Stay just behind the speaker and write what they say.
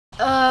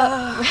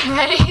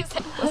Ready?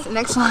 What's the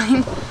next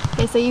line?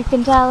 Okay, so you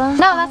can tell them.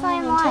 No, that's not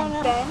even the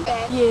line. Ben.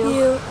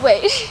 You.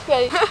 Wait.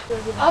 Ready?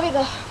 I'll be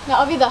the. No,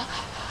 I'll be the.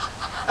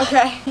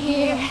 Okay.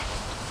 Here.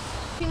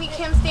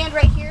 Kim stand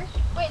right here?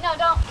 Wait, no,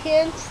 don't.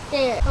 Can't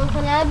stand.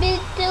 Can I be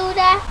do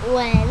that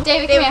when?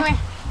 David, David, come come here.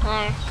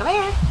 here. Come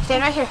here.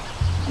 Stand right here.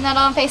 And then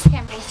I'll face the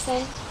camera.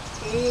 Say.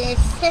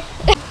 Listen.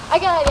 I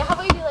got an idea. How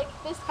about you do like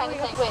this kind of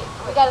thing? Wait,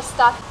 we gotta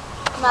stop.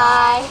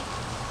 My.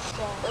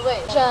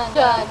 Wait, Jun.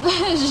 Great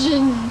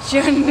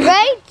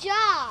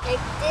job. Like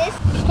this.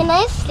 Can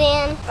I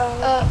stand?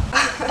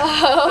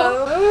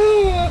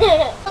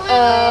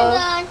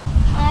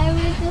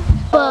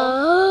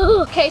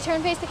 Okay, turn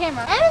and face the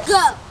camera. And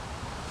go.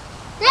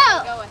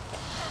 No. Go away.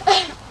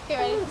 Okay,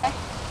 ready? Okay.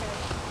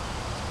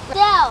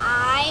 No.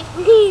 I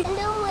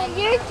know what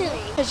you're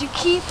doing. Because you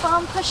keep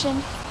on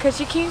pushing. Because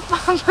you keep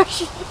on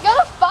pushing. You're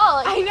gonna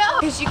fall. I know.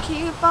 Because you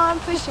keep on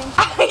pushing. I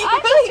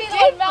really just feel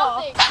did like fall.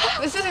 melting.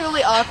 This is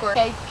really awkward.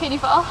 Okay, can you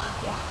fall?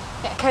 Yeah.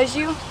 Because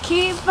you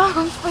keep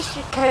on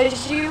pushing.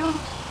 Because you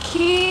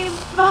keep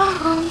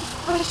on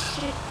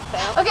pushing.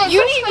 Okay,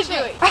 You push, need push to do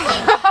me. it.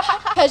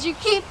 Because you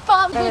keep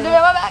on pushing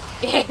my back.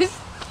 Yes.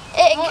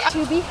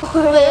 To be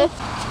with.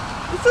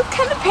 This is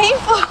kind of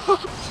painful.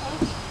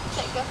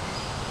 Okay, go.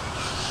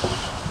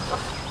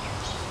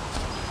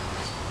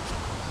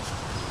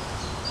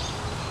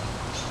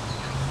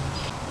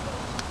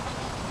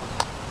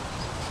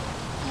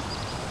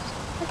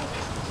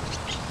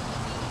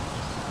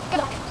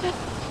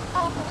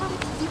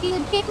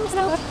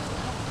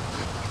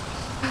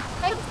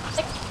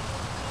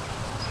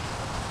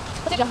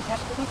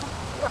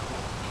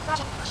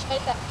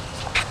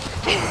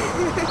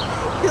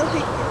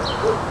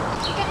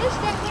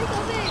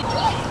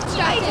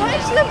 I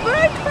touched the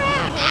bird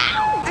crap.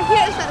 I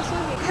can't stop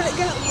swimming because it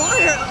got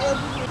water all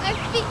over me.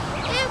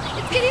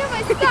 It's getting on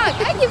my sock.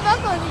 I give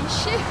up on these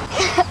shit.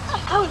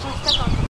 Ouch, I stepped on